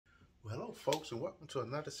Hello folks, and welcome to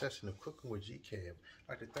another session of Cooking with GCab. I'd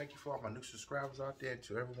like to thank you for all my new subscribers out there, and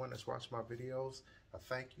to everyone that's watching my videos, I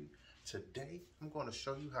thank you. Today I'm going to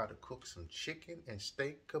show you how to cook some chicken and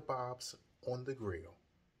steak kebabs on the grill.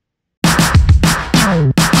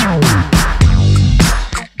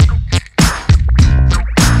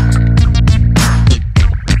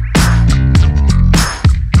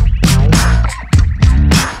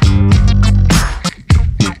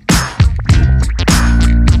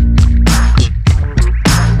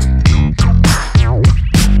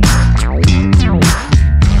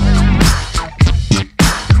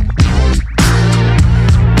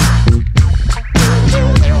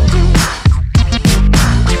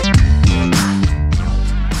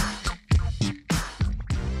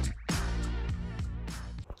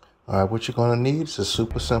 Alright, what you're going to need is a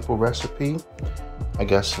super simple recipe. I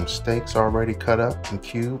got some steaks already cut up in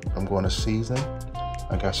cubes. I'm going to season.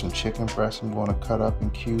 I got some chicken breast I'm going to cut up in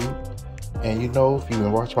cubes. And you know, if you've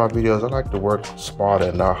been watching my videos, I like to work smarter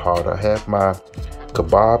and not harder. I have my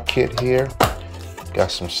kebab kit here. Got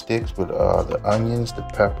some sticks with the onions, the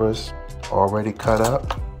peppers already cut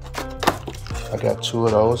up. I got 2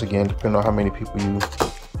 of those. Again, depending on how many people you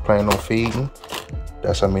plan on feeding,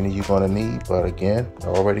 that's how many you're gonna need, but again,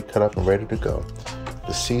 already cut up and ready to go.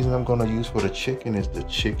 The seasoning I'm gonna use for the chicken is the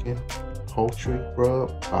chicken poultry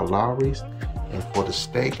rub by Lawry's. And for the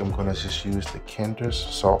steak, I'm gonna just use the Kinder's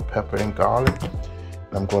salt, pepper, and garlic.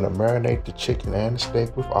 And I'm gonna marinate the chicken and the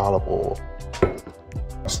steak with olive oil.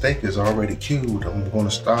 My steak is already cubed. I'm gonna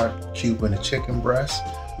start cubing the chicken breast.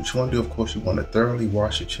 What you wanna do, of course, you wanna thoroughly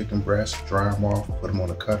wash your chicken breast, dry them off, put them on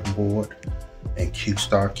a cutting board, and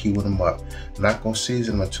start cubing them up. I'm not going to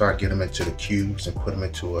season them until I get them into the cubes and put them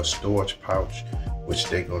into a storage pouch, which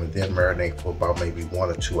they're going to then marinate for about maybe 1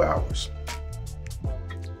 or 2 hours.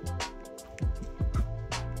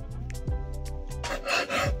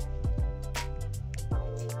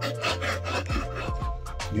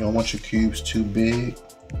 You don't want your cubes too big.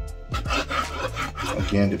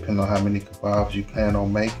 Again, depending on how many kebabs you plan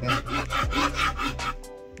on making.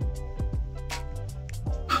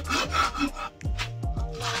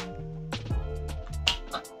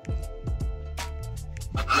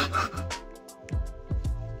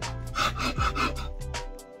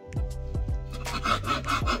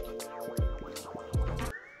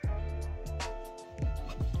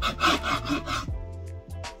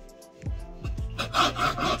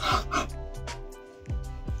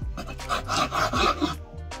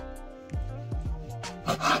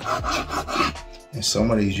 And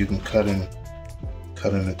some of these you can cut in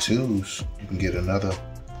the twos. You can get another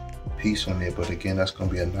piece on there, but again, that's going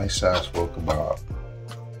to be a nice size for a kebab.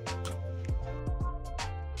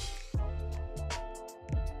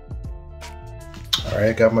 Alright,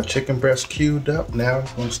 I got my chicken breast cubed up. Now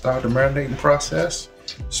I'm going to start the marinating process.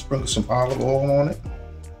 Sprinkle some olive oil on it,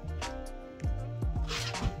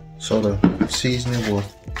 so the seasoning will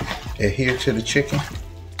adhere to the chicken.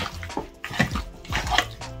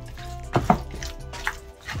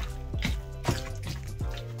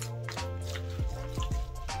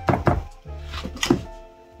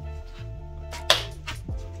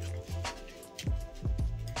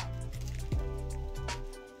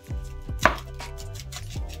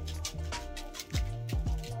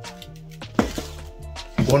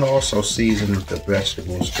 I'm going to also season the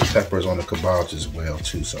vegetables, the peppers on the kebabs as well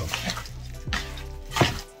too. So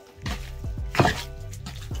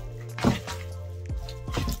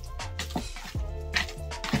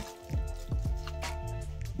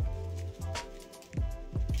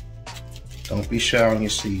don't be shy on your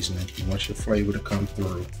seasoning. You want your flavor to come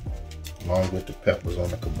through along with the peppers on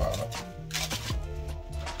the kebab.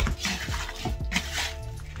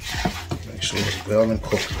 Make sure it's well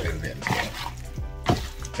incorporated in there.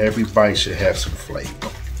 Every bite should have some flavor.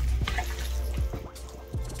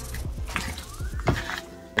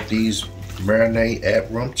 These marinate at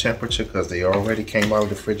room temperature because they already came out of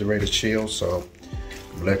the refrigerator chill. So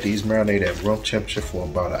let these marinate at room temperature for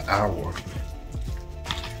about an hour.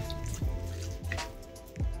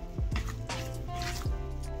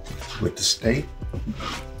 With the steak,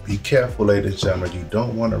 be careful, ladies and gentlemen. You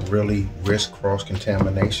don't want to really risk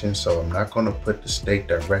cross-contamination. So I'm not going to put the steak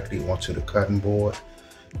directly onto the cutting board.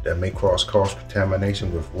 That may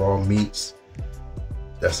cross-contamination with raw meats.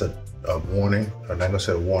 That's a warning. I'm not gonna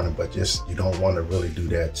say a warning, but just you don't want to really do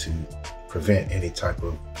that to prevent any type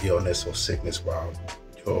of illness or sickness while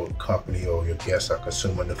your company or your guests are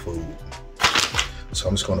consuming the food. So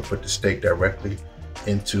I'm just gonna put the steak directly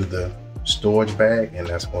into the storage bag, and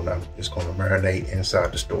it's gonna marinate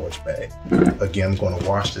inside the storage bag. Again, I'm gonna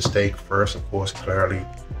wash the steak first, of course, clearly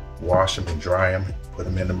wash them and dry them, put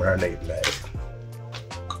them in the marinating bag.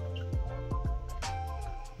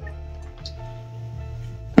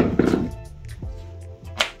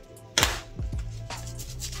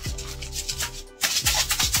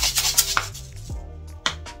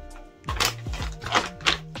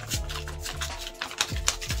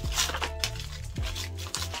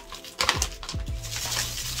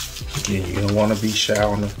 Again, you don't want to be shy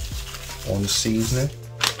on the seasoning.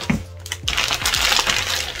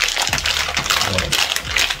 You want to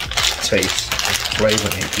taste the flavor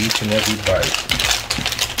in each and every bite.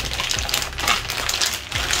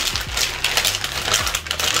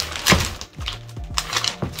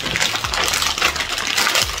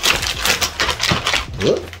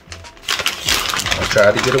 Look, I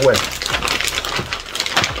tried to get away.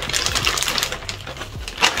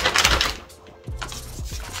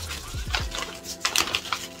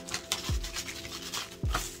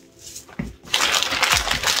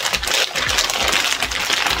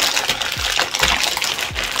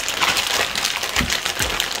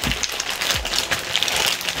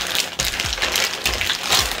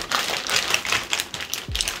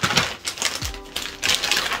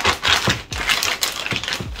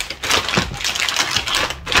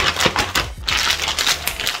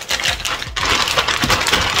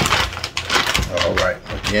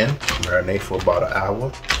 Again, marinate for about an hour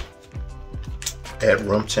at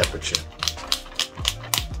room temperature.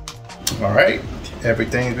 All right,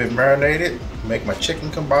 everything's been marinated. Make my chicken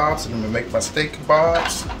kebabs and I'm gonna make my steak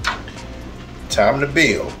kebabs. Time to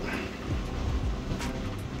build.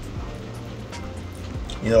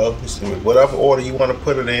 You know, whatever order you want to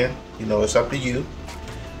put it in, you know, it's up to you.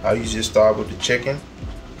 I usually just start with the chicken,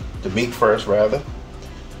 the meat first rather.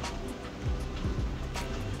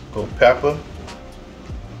 Go pepper.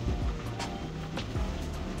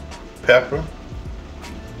 Pepper,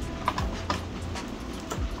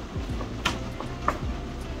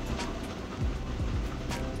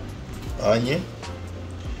 onion,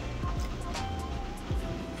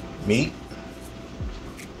 meat,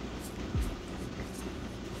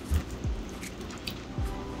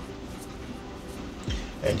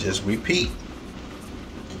 and just repeat.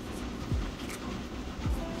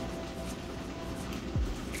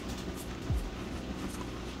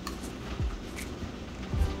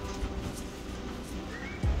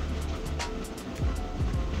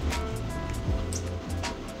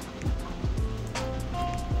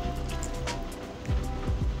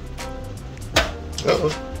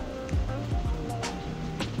 Uh-oh.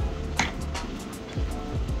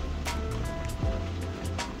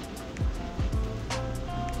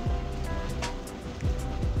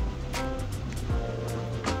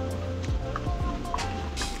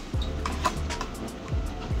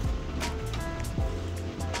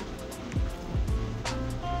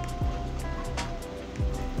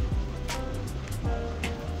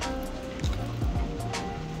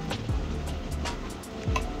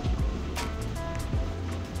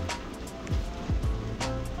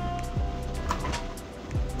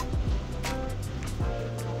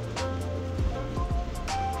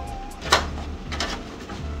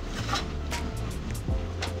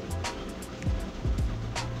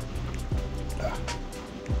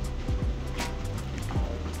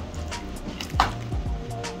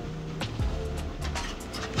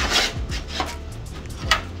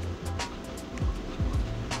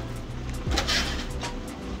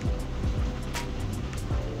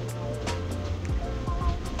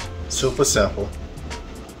 Super simple.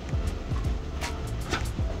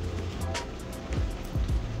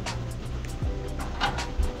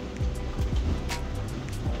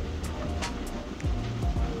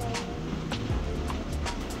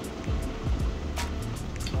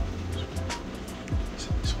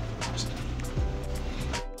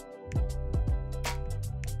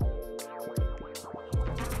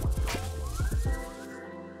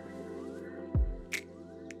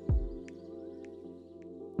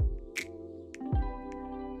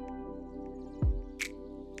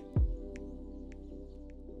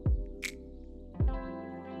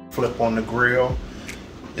 Flip on the grill.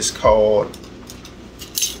 It's called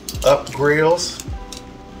Grilllz.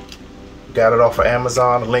 Got it off of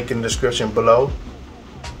Amazon. Link in the description below.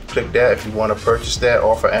 Click that if you want to purchase that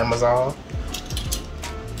off of Amazon.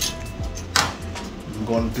 What I'm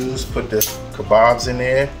going to do is put the kebabs in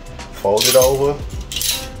there, fold it over.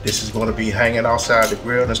 This is going to be hanging outside the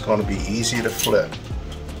grill and it's going to be easier to flip.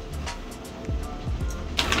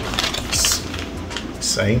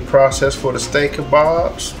 Same process for the steak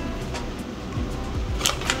kebabs.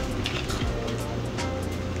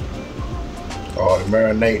 Oh, the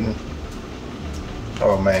marinating.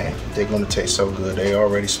 Oh man, they're gonna taste so good. They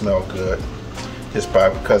already smell good. Just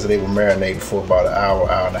probably because they were marinating for about an hour,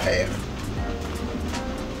 hour and a half.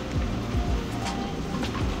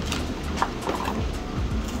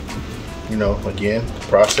 You know, again, the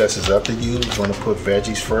process is up to you. You want to put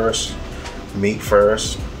veggies first, meat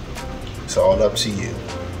first. It's all up to you.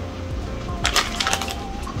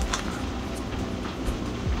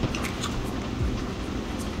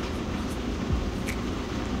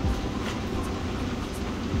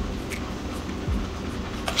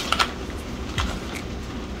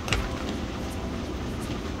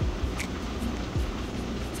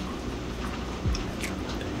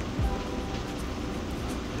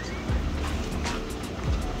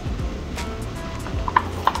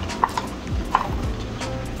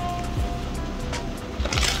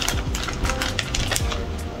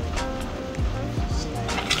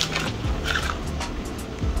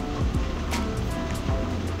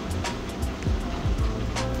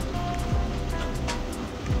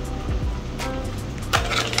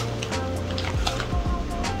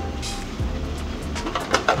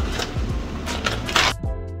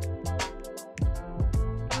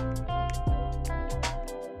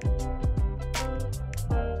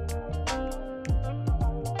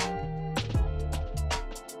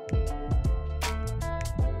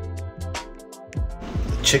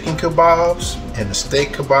 chicken kebabs and the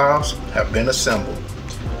steak kebabs have been assembled.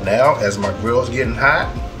 Now, as my grill's getting hot,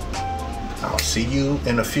 I'll see you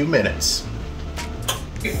in a few minutes.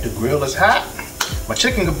 The grill is hot. My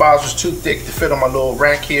chicken kebabs was too thick to fit on my little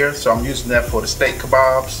rack here, so I'm using that for the steak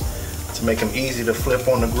kebabs to make them easy to flip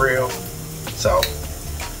on the grill. So,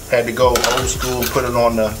 had to go old school, put it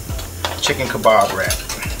on the chicken kebab rack.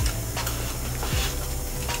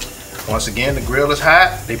 Once again, the grill is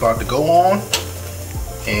hot. They about to go on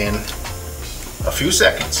in a few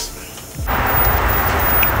seconds.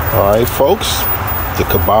 Alright folks, the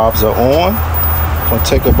kebabs are on. Gonna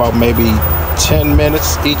take about maybe 10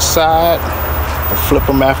 minutes each side. I'll flip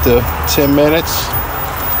them after 10 minutes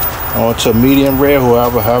onto medium rare,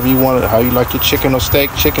 however you want it, how you like your chicken or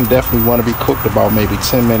steak. Chicken definitely want to be cooked about maybe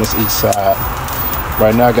 10 minutes each side.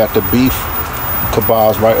 Right now I got the beef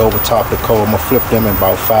kebabs right over top the coal. I'm gonna flip them in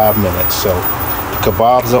about 5 minutes. So the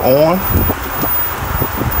kebabs are on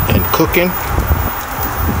and cooking.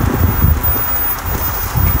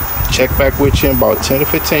 Check back with you in about 10 to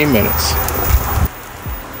 15 minutes.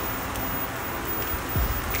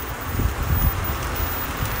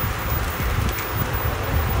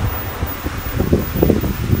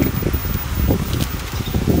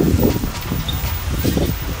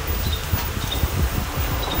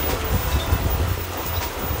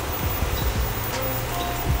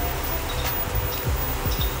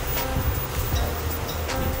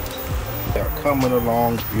 They're coming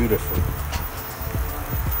along beautifully.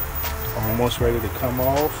 Almost ready to come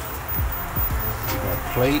off. We're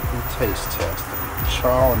gonna plate and taste test them.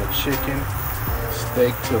 Char on the chicken,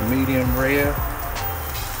 steak to medium rare,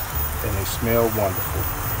 and they smell wonderful.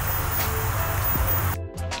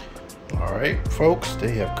 All right, folks,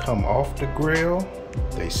 they have come off the grill.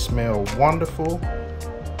 They smell wonderful.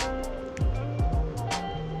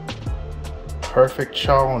 Perfect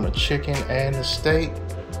char on the chicken and the steak.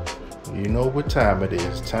 You know what time it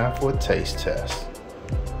is. Time for a taste test.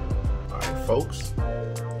 Folks,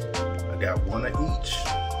 I got one of each,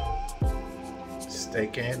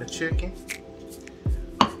 steak and the chicken.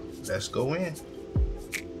 Let's go in.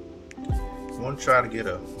 I'm gonna try to get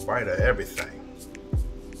a bite of everything.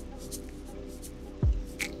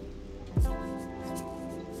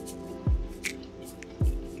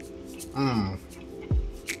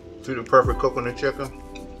 See the perfect cook on the chicken.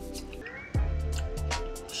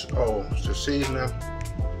 Oh, the seasoning.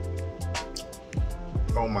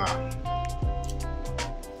 Oh my.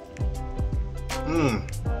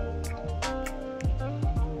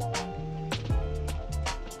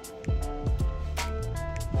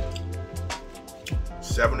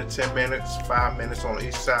 7 to 10 minutes, 5 minutes on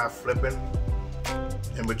each side, flipping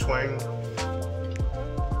in between.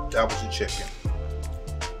 That was the chicken.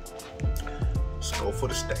 Let's go for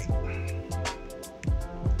the steak.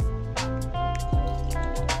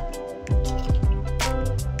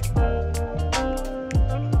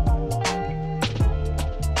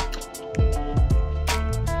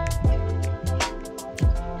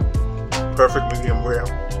 Perfect medium rare.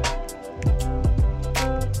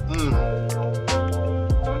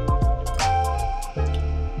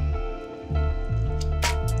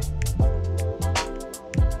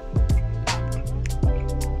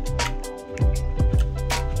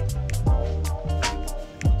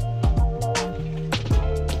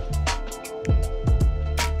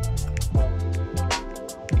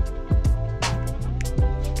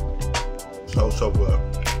 So good.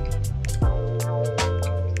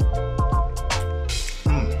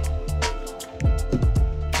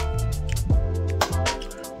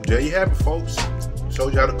 There you have it, folks.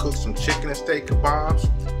 Showed you how to cook some chicken and steak kebabs.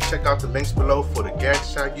 Check out the links below for the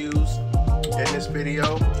gadgets I use in this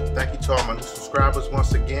video. Thank you to all my new subscribers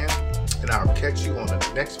once again, and I'll catch you on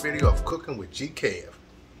the next video of Cooking with G Kev.